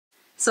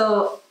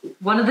So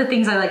one of the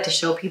things I like to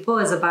show people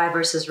is a buy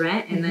versus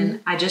rent. And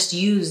then I just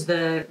use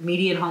the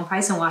median home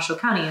price in Washoe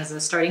County as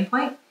a starting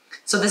point.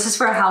 So this is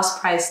for a house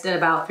priced at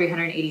about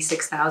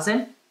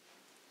 $386,000.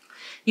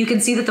 You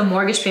can see that the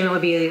mortgage payment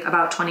would be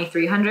about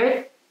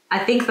 $2,300. I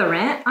think the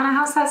rent on a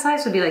house that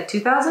size would be like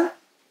 $2,000.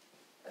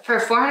 For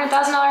a $400,000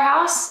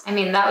 house? I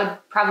mean, that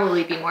would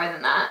probably be more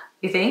than that.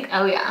 You think?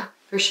 Oh yeah,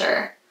 for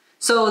sure.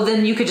 So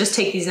then you could just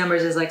take these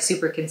numbers as like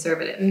super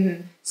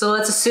conservative. So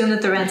let's assume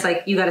that the rent's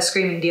like, you got a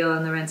screaming deal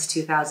and the rent's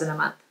 $2,000 a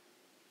month.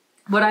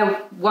 What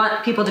I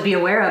want people to be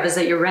aware of is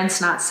that your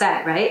rent's not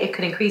set, right? It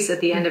could increase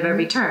at the end of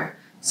every term.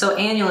 So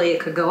annually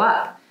it could go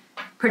up.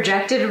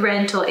 Projected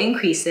rental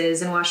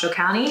increases in Washoe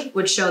County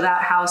would show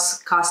that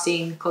house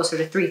costing closer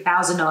to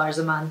 $3,000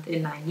 a month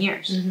in 9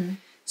 years.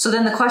 So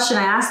then the question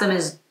I ask them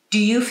is, do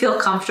you feel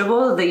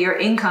comfortable that your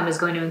income is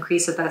going to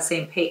increase at that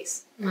same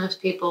pace?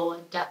 Most people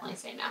would definitely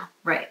say no.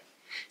 Right.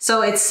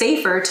 So it's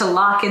safer to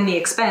lock in the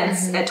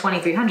expense at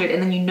 $2,300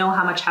 and then you know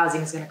how much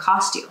housing is going to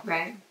cost you.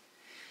 Right.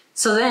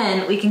 So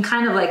then we can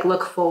kind of like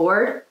look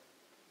forward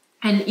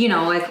and, you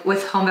know, like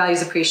with home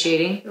values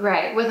appreciating.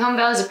 Right. With home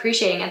values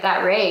appreciating at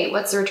that rate,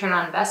 what's the return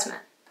on investment?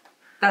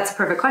 That's a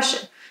perfect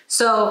question.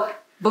 So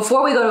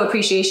before we go to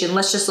appreciation,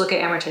 let's just look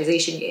at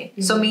amortization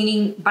gain. So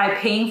meaning by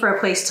paying for a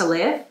place to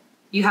live,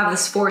 you have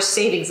this forced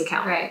savings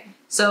account. Right.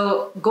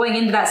 So going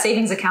into that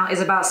savings account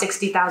is about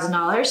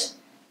 $60,000.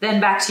 Then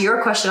back to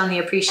your question on the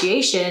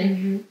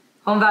appreciation,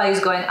 home values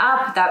going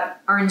up,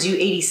 that earns you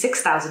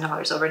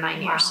 $86,000 over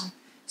 9 years.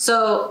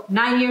 So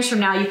 9 years from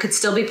now, you could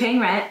still be paying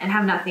rent and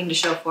have nothing to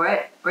show for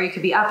it, or you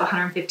could be up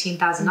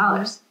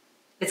 $115,000.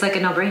 It's like a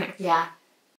no-brainer. Yeah.